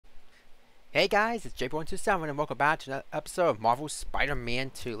Hey guys, it's J127 and welcome back to another episode of Marvel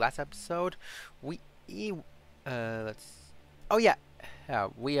Spider-Man 2. Last episode, we followed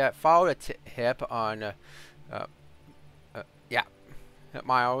a tip on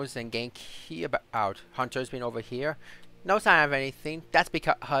Miles and gained key about Hunters being over here. No sign of anything. That's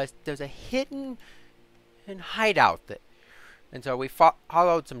because there's a hidden hideout there. And so we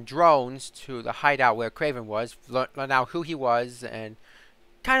followed some drones to the hideout where Kraven was, learn out who he was and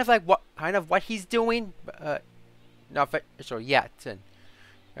kind of what he's doing, but not official yet. And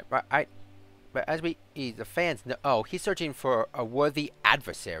but as the fans know, he's searching for a worthy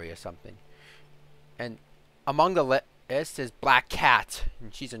adversary or something. And among the list is Black Cat,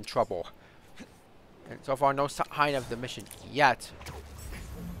 and she's in trouble. And so far, no sign of the mission yet.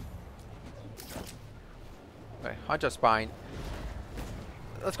 Okay, Hunter Spine.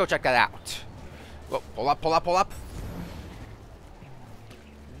 Let's go check that out. Whoa, pull up, pull up, pull up.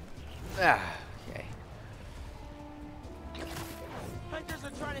 Okay. Hunters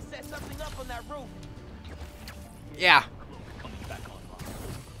are trying to set something up on that roof. Yeah.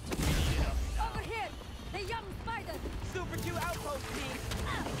 Overhead! The young spider! Super Q outpost team.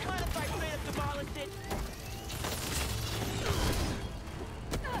 Mind if I straight up demolish it?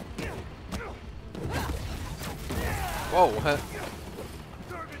 Whoa.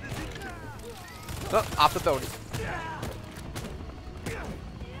 Oh, off the building.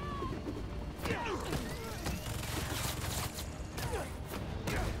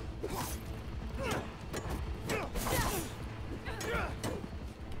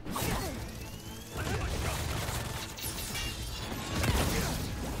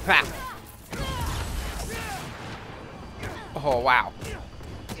 Oh, wow.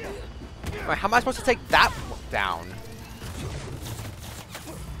 Wait, how am I supposed to take that down?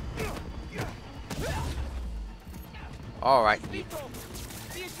 Alright. Be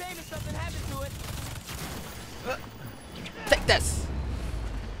ashamed if something happened to it. Take this!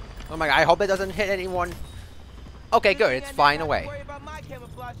 Oh my god, I hope it doesn't hit anyone. Okay, good, it's flying away. Worry about my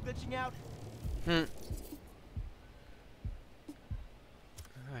camouflage glitching out.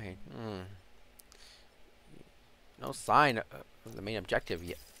 Alright, no sign of the main objective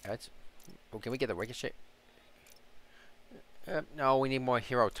yet. Oh, can we get the ricochet? No, we need more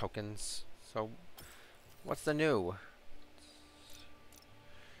hero tokens. So, what's the new?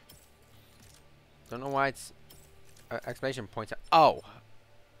 Don't know why it's exclamation points. Oh,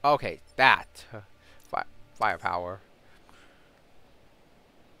 okay, that firepower.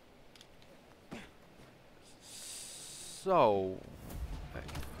 So,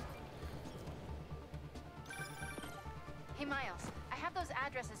 Hey Miles, I have those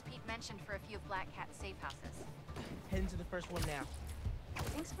addresses Pete mentioned for a few of Black Cat's safe houses. Heading to the first one now.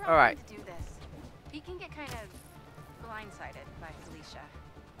 Thanks for All right. offering to do this. Pete can get kind of blindsided by Felicia.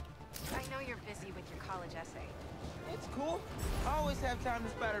 I know you're busy with your college essay. It's cool. I always have time to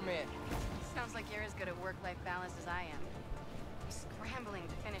Spider-Man. Sounds like you're as good at work-life balance as I am. I'm scrambling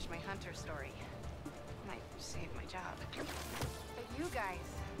to finish my Hunter story. Might save my job. But you guys,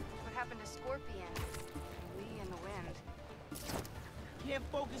 what happened to Scorpion? Lee and the Wind? Can't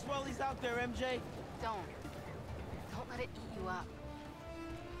focus while he's out there, MJ. Don't let it eat you up.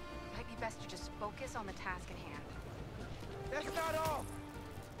 Might be best to just focus on the task at hand. That's not all.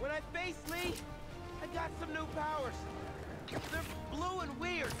 When I face Lee, I got some new powers. They're blue and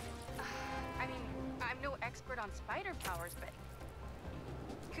weird. I mean, I'm no expert on spider powers, but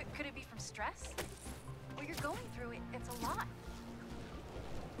could it be from stress? What you're going through, it's a lot.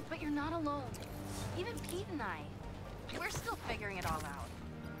 But you're not alone. Even Pete and I, we're still figuring it all out.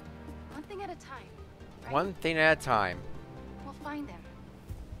 One thing at a time. Right? one thing at a time. We'll find him.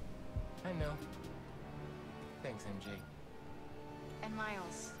 I know. Thanks, MJ. And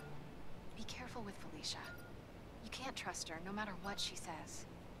Miles, be careful with Felicia. You can't trust her, no matter what she says.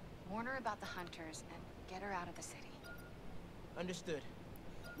 Warn her about the Hunters and get her out of the city. Understood.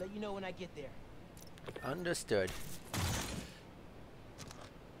 Let you know when I get there. Understood.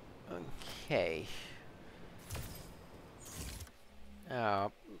 Okay. I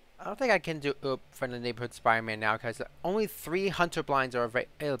don't think I can do Friendly Neighborhood Spider-Man now because only 3 Hunter blinds are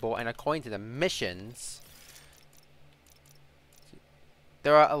available, and according to the missions,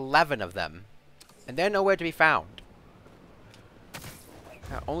 there are 11 of them, and they're nowhere to be found.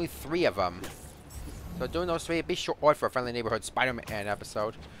 Only 3 of them. So doing those 3 would be short for a Friendly Neighborhood Spider-Man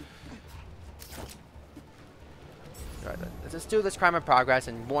episode. Right, let's do this crime in progress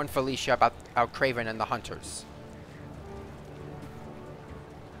and warn Felicia about Kraven and the Hunters.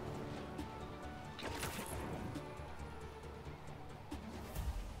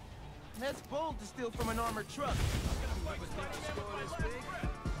 That's bold to steal from an armored truck.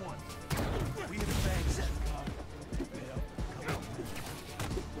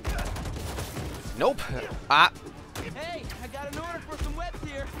 Nope. Ah. Hey, I got an order for some webs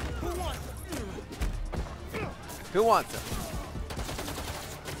here. Who wants them? Who wants them?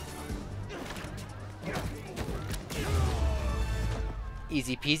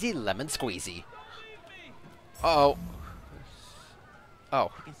 Easy peasy, lemon squeezy. Uh-oh.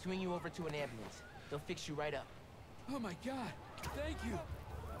 Oh. I can swing you over to an ambulance. They'll fix you right up. Oh my god, thank you.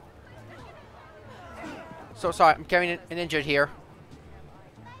 So sorry, I'm carrying an injured here.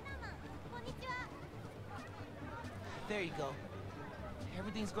 There you go.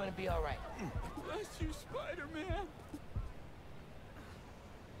 Everything's going to be all right. Bless you, Spider-Man.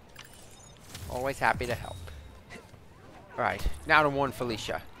 Always happy to help. Alright, now to warn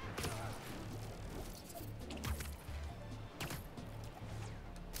Felicia.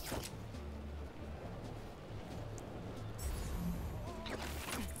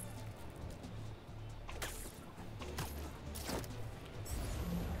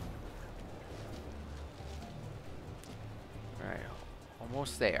 Alright,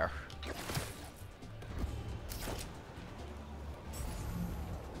 almost there.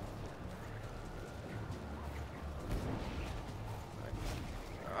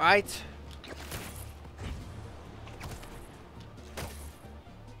 Alright.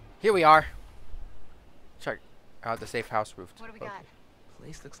 Here we are. Check out the safe house roof. What do we got?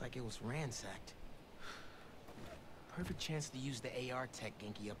 Place looks like it was ransacked. Perfect chance to use the AR tech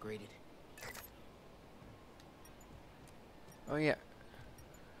Genki upgraded. Oh yeah.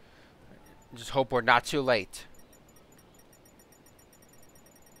 Just hope we're not too late.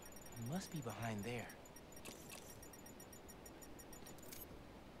 It must be behind there.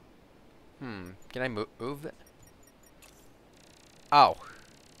 Can I move it? Oh.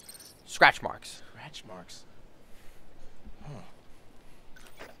 Scratch marks. Scratch marks.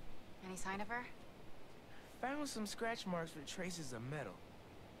 Huh. Any sign of her? Found some scratch marks with traces of metal.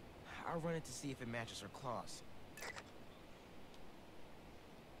 I'll run it to see if it matches her claws.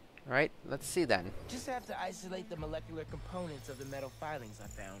 Alright, let's see then. Just have to isolate the molecular components of the metal filings I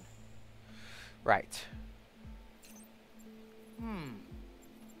found. Right.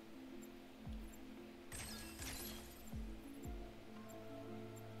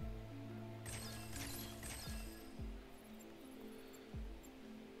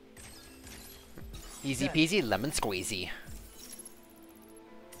 Easy peasy, lemon squeezy.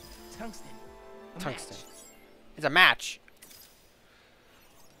 Tungsten. A Tungsten. match. It's a match.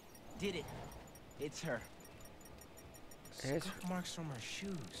 Did it. It's her. It is? Scuff marks from her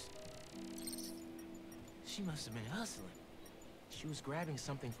shoes. She must have been hustling. She was grabbing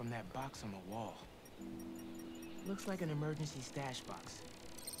something from that box on the wall. Looks like an emergency stash box.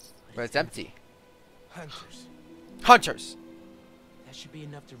 But it's empty. Hunters. Hunters! That should be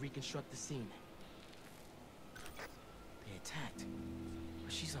enough to reconstruct the scene. They attacked.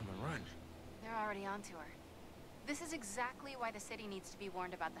 But she's on the run. They're already onto her. This is exactly why the city needs to be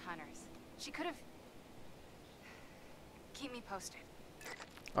warned about the hunters. She could have... Keep me posted.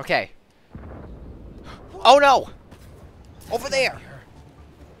 Okay. Oh no! Over there!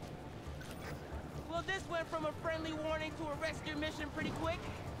 Well, this went from a friendly warning to a rescue mission pretty quick.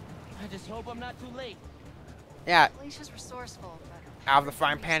 I just hope I'm not too late. Yeah, Felicia's resourceful, but... out of the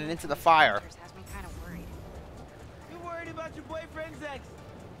frying pan and into the fire. Hunters has me kind of worried. You're worried about your boyfriend's ex.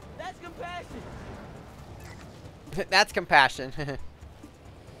 That's compassion. That's compassion.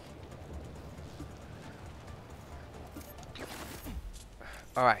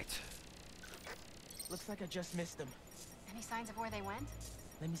 Alright. Looks like I just missed them. Any signs of where they went?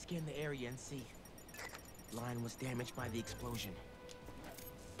 Let me scan the area and see. Line was damaged by the explosion.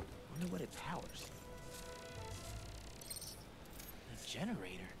 Wonder what it powers. A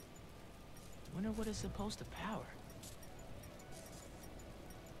generator? Wonder what it's supposed to power.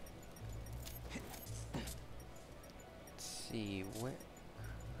 Let's see, what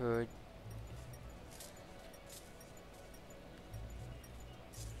could...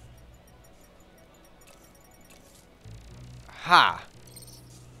 Ha!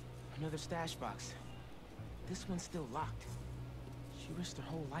 Another stash box. This one's still locked. She risked her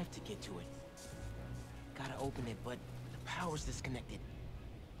whole life to get to it. Gotta open it, but the power's disconnected.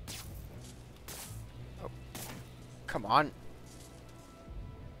 Come on.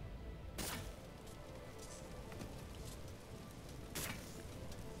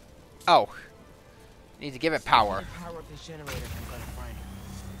 Oh. Need to give it power. Power up this generator if I'm gonna find her.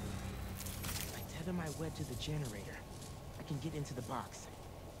 If I tether my web to the generator, I can get into the box.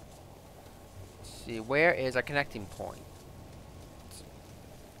 Let's see, where is our connecting point?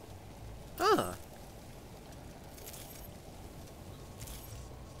 Huh.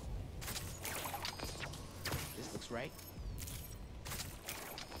 This looks right.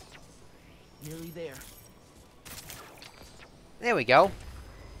 Nearly there. There we go.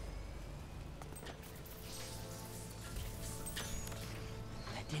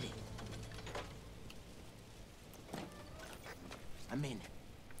 That did it. I'm in.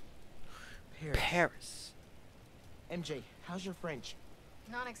 Paris. MJ, how's your French?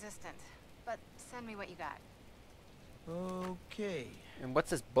 Non-existent. But send me what you got. Okay. And what's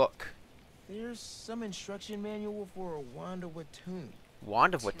this book? There's some instruction manual for a wand of Watun.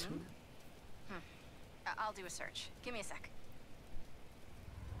 Wand of Watun. I'll do a search. Give me a sec.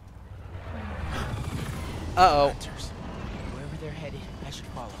 Uh-oh. Hunters. Wherever they're headed, I should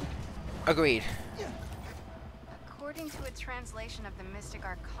follow. Agreed. According to a translation of the Mystic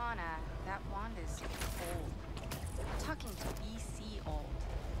Arcana, that wand is old. I'm talking BC old.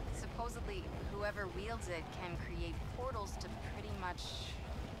 Supposedly, whoever wields it can create portals to pretty much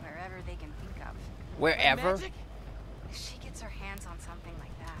wherever they can think of. Wherever? Magic? If she gets her hands on something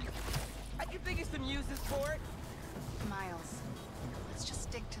like that. I can think of some uses for it. Miles, let's just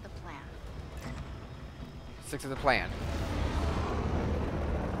stick to the plan. Stick to the plan.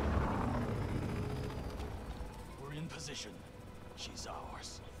 We're in position. She's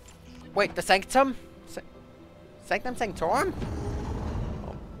ours. Wait, the Sanctum? Sanctum Sanctorum?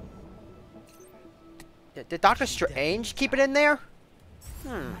 Did Doctor Strange keep it in there?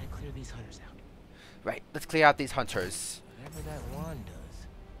 Gotta clear these hunters out. Right, let's clear out these hunters. Whatever that wand does,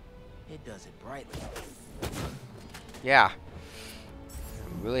 it does it brightly. Yeah.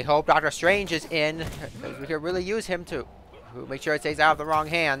 Really hope Doctor Strange is in. We could really use him to make sure it stays out of the wrong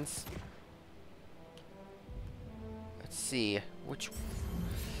hands. Let's see. Which...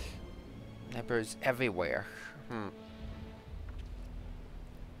 Snipers everywhere.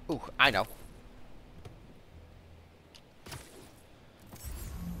 Ooh, I know.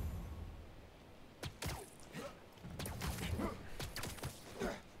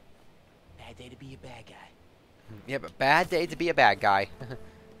 Bad day to be a bad guy. Yeah, but bad day to be a bad guy.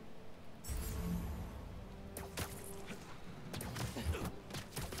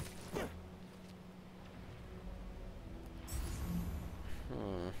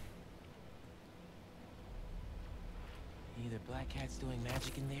 Either Black Cat's doing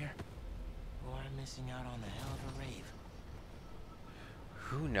magic in there, or I'm missing out on a hell of a rave.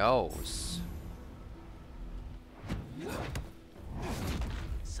 Who knows?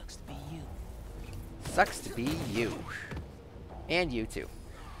 Sucks to be you. Sucks to be you. And you too.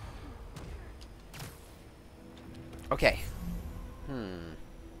 Okay. Heard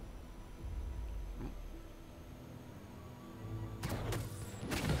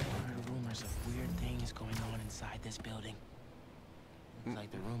rumors of weird things going on inside this building. Looks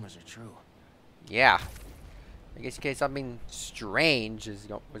like the rumors are true. Yeah. I guess in case something strange was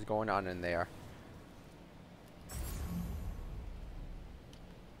going on in there.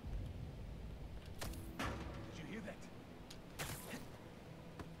 Did you hear that?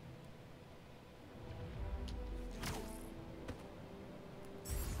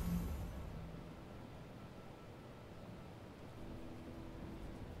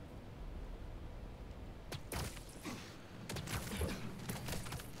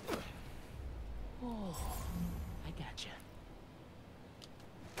 Oh, I gotcha.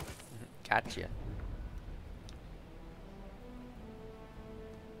 Gotcha.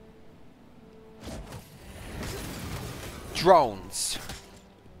 Drones.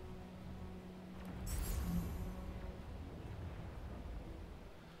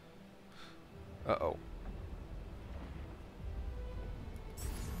 Uh-oh.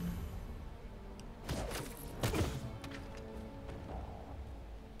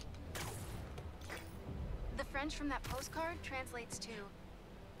 The French from that postcard translates to,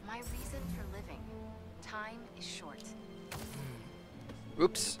 "My reason for living. Time is short."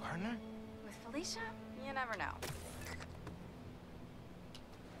 Oops. Partner? With Felicia, you never know.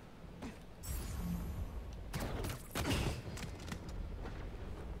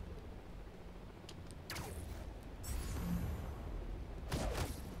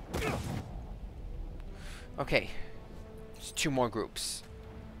 Okay. Just 2 more groups.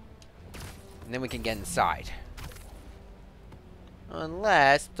 And then we can get inside.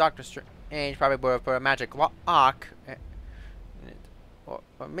 Unless Doctor Strange probably would have put a magic lock. Or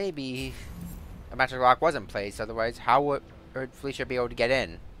maybe a magic lock was in place. Otherwise, how would Felicia be able to get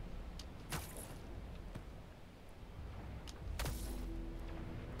in?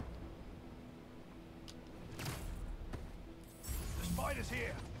 The spider's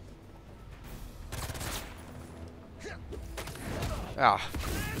here. Ah.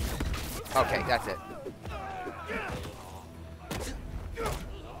 Okay, that's it.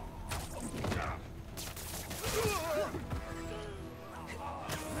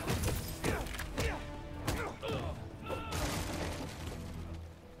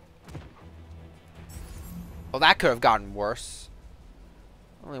 that could have gotten worse.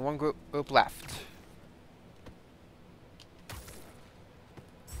 Only one group left.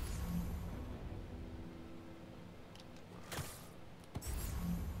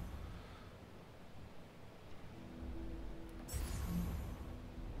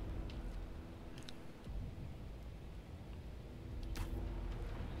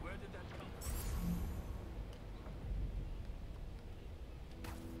 Where did that come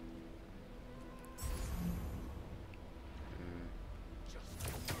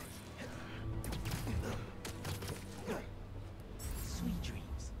Sweet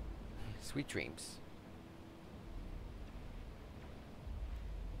dreams. Sweet dreams.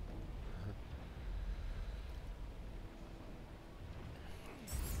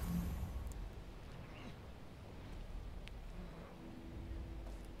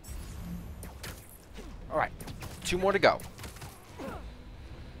 All right, 2 more to go.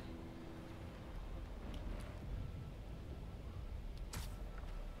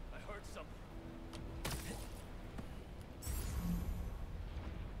 I heard something.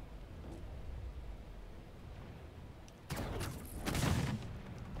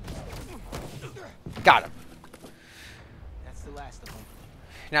 Got him. That's the last of them.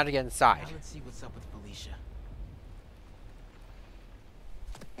 Now to get inside. Now let's see what's up with Felicia.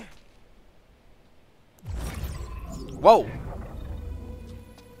 Whoa.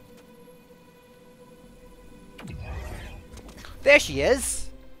 There she is.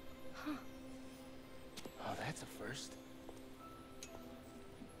 Oh, that's a first.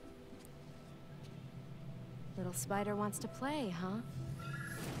 Little spider wants to play, huh?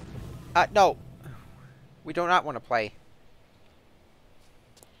 No. We do not want to play.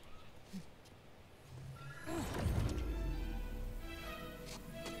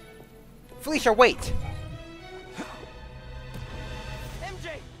 Felicia, wait.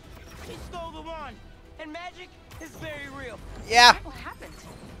 MJ! He stole the wand! And magic is very real. Yeah. What happened?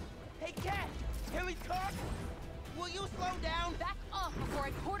 Hey, Cat! Can we talk? Will you slow down? Back off before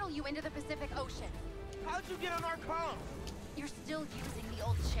I portal you into the Pacific Ocean. How'd you get on our comms? You're still using the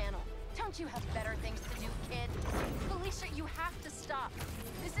old channel. Don't you have better things to do, kid? Felicia, you have to stop.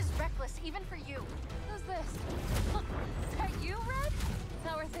 This is reckless, even for you. Who's this? Is that you, Red?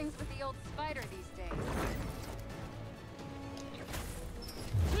 How are things with the old spider these days?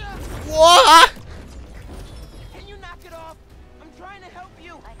 What? Can you knock it off? I'm trying to help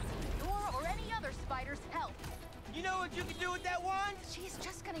you. I need your or any other spider's help. You know what you can do with that wand? She's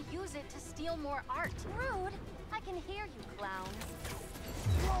just gonna use it to steal more art. Rude. I can hear you, clown.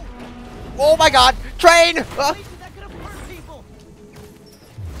 Oh my God! Train! Felicia, that could have hurt people.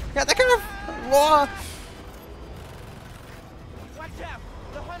 Yeah, that could have. Whoa. Watch out!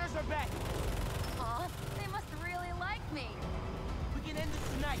 The hunters are back. Aw, they must really like me. We can end this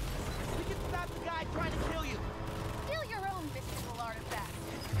tonight. We can stop the guy trying to kill you. Steal your own mystical artifact.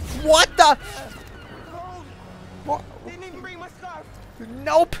 What the? Cold. What? Didn't even bring my scarf.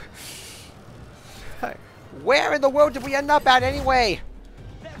 Nope. Where in the world did we end up at anyway?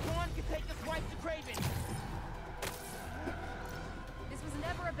 That wand can take us right to Kraven. This was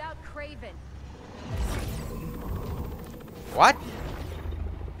never about Kraven. What?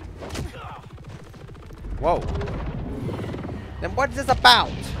 Whoa. Then what is this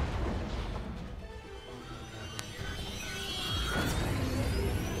about?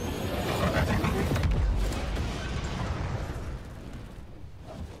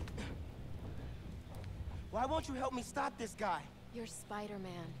 Why won't you help me stop this guy? You're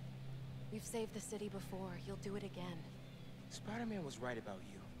Spider-Man. You've saved the city before. You'll do it again. Spider-Man was right about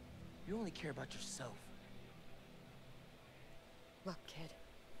you. You only care about yourself. Look, kid.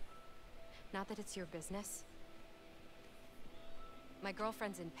 Not that it's your business. My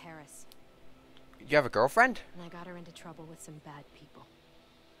girlfriend's in Paris, You have a girlfriend? and I got her into trouble with some bad people.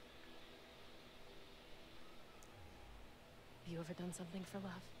 Have you ever done something for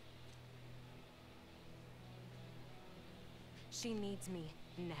love? She needs me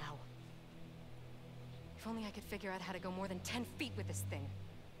now. If only I could figure out how to go more than 10 feet with this thing.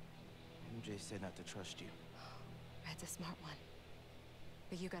 MJ said not to trust you. Red's a smart one.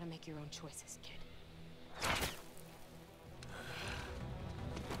 But you gotta make your own choices, kid.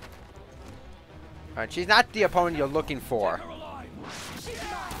 Alright, she's not the opponent you're looking for. Her alive. She's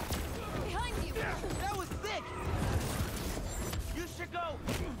mine! Behind you! That was sick! You should go!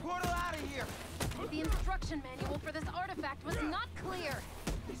 Portal out of here! The instruction manual for this artifact was not clear.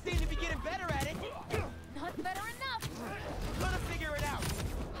 You seem to be getting better at it. Not better enough. We're gonna figure it out.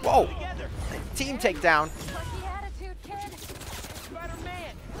 Whoa! Together! Team takedown. Lucky attitude, kid.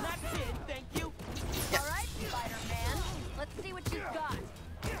 Spider-Man! Not kid, thank you! All right, Spider-Man. Let's see what you've got.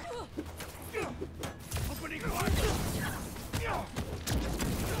 Opening fire. Ow.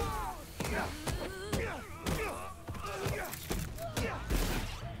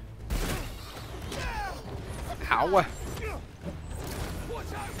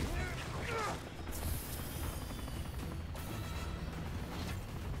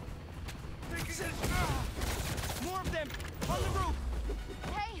 More of them on the roof.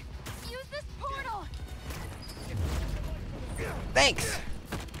 Hey, use this portal. Thanks.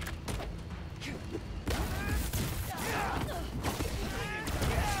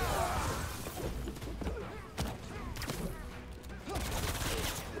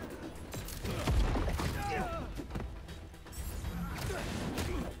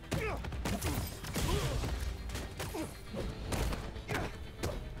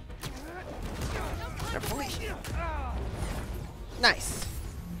 Nice.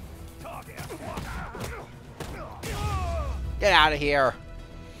 Get out of here.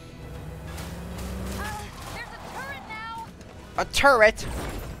 There's a turret now. A turret?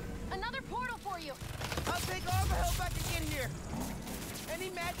 Another portal for you. I'll take all the help I can get here. Any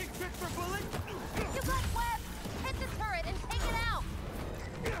magic tricks for bullets? You got webs. Hit the turret and take it out.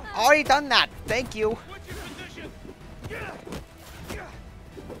 Already done that. Thank you. What's your position?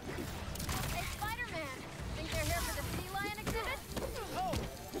 Hey, Spider-Man. Think they're here for the sea lion exhibit? Oh,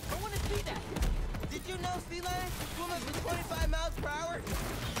 I want to see that. Did you know sea lions can swim up to 25 miles per hour?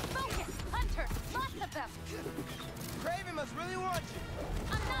 Focus, Hunter. Lots of them. Kraven must really want you.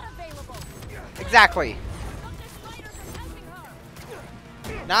 I'm not available. Exactly. Other spiders are helping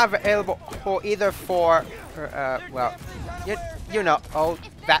her. Not available for either for, well, you know, oh,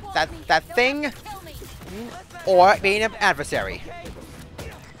 that thing, Kill me. or being an adversary. Okay?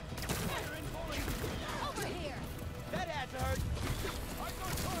 Over here. That had to hurt.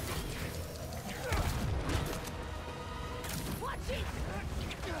 Watch it.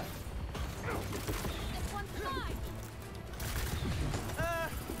 This one's mine.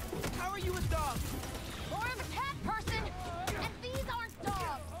 How are you a dog? Or I'm a cat person. And these aren't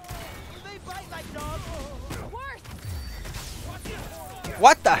dogs. They bite like dogs. Worse.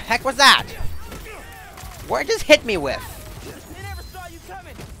 What the heck was that? Where just hit me with? They never saw you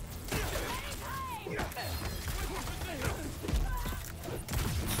coming.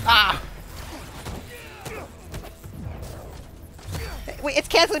 Ah! Wait, it's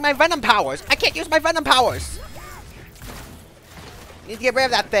canceling my venom powers. I can't use my venom powers. Need to get rid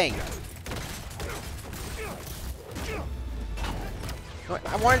of that thing.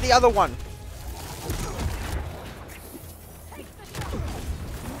 I wanted the other one. Stay down.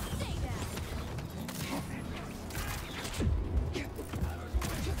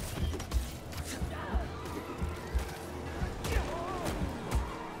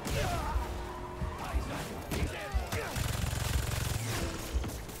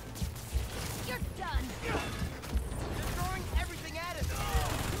 You're done. They're throwing everything at us.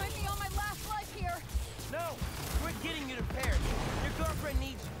 Might be on my last life here. No, we're getting you to Paris. Your girlfriend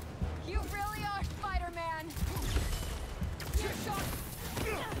needs you. You really are Spider-Man. You're shot.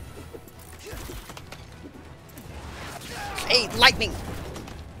 Hey, lightning!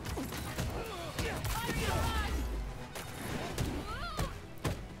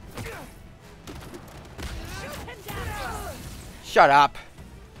 Shoot him down. Shut up.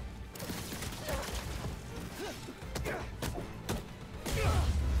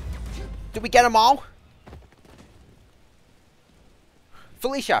 Did we get them all?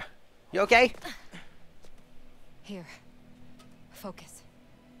 Felicia, you okay? Here. Focus.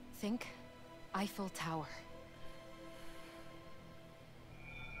 Think Eiffel Tower.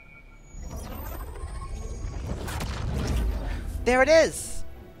 There it is.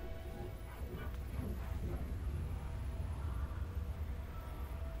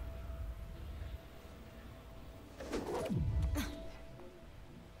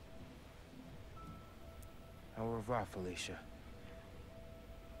 Au revoir, Felicia.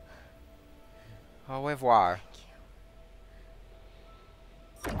 Au revoir.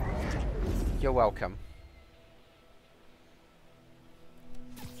 You're welcome.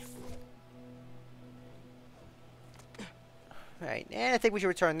 Right, and I think we should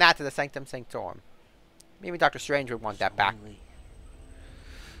return that to the Sanctum Sanctorum. Maybe Doctor Strange would want that back.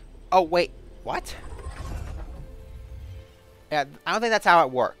 Oh, wait. What? Yeah, I don't think that's how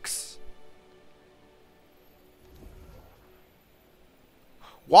it works.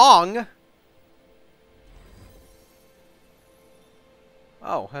 Wong?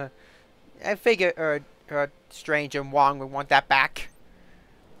 Oh, I figured Strange and Wong would want that back.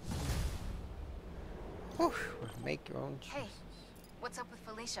 Whew, make your own choice. Hey, what's up with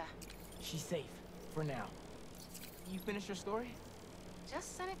Felicia? She's safe, for now. You finished your story?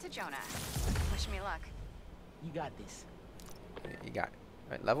 Just send it to Jonah. Wish me luck. You got this. You got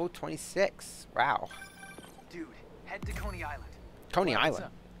right, level 26. Wow. Dude, head to Coney Island. Coney What's Island.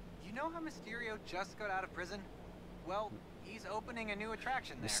 up? You know how Mysterio just got out of prison? Well, he's opening a new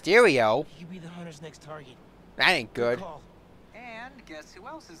attraction there. Mysterio? You be the Hunter's next target. That ain't good. call. And guess who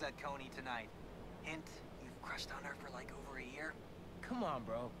else is at Coney tonight? Hint, you've crushed on her for like over a year. Come on,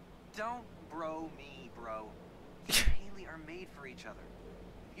 bro. Don't bro me, bro. You and Haley are made for each other.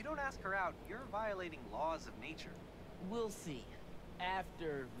 If you don't ask her out, you're violating laws of nature. We'll see.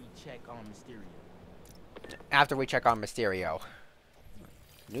 After we check on Mysterio. After we check on Mysterio.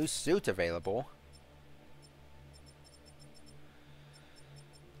 New suit available.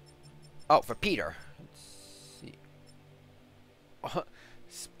 Oh, for Peter. Let's see.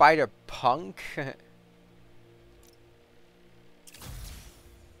 Spider-Punk.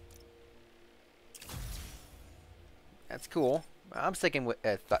 That's cool. I'm sticking with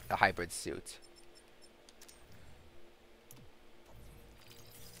the hybrid suit.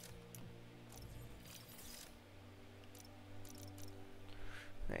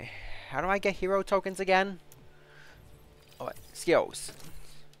 Hey, how do I get hero tokens again? Oh, wait, skills.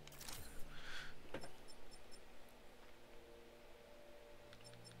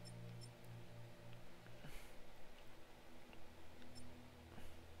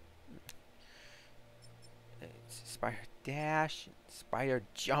 Spider dash, spider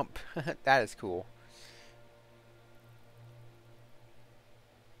jump. That is cool.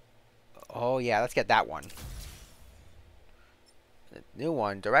 Oh yeah, let's get that one. The new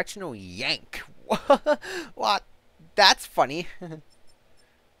one, directional yank. What? That's funny.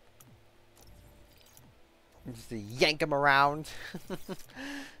 Just to yank him around.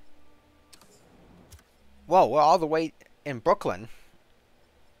 Whoa, we're all the way in Brooklyn.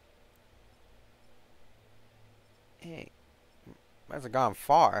 Hey, must have gone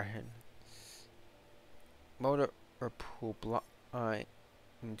far. Motor or pool block. Right.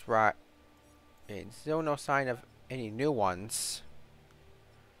 And still no sign of any new ones.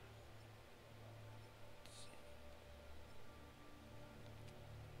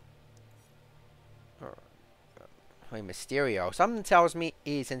 Wait, Mysterio. Something tells me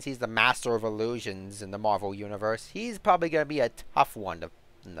since he's the master of illusions in the Marvel universe, he's probably gonna be a tough one to.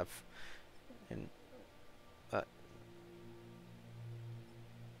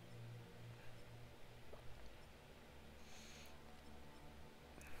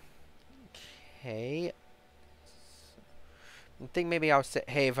 Okay. I think maybe I'll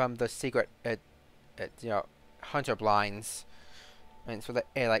save the secret you know, Hunter blinds, and so that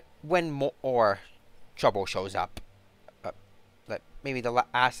like when more trouble shows up, like maybe the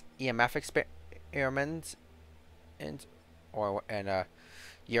last EMF experiment, and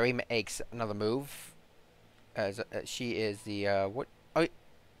Yuri makes another move, as she is the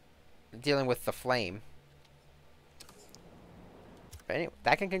dealing with the flame. But anyway,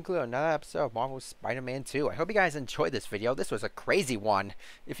 that can conclude another episode of Marvel's Spider-Man 2. I hope you guys enjoyed this video. This was a crazy one.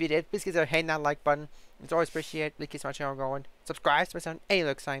 If you did, please consider hitting that like button. It's always appreciated. Please keep my channel going. Subscribe to my son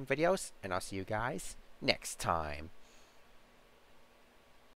Yrok videos, and I'll see you guys next time.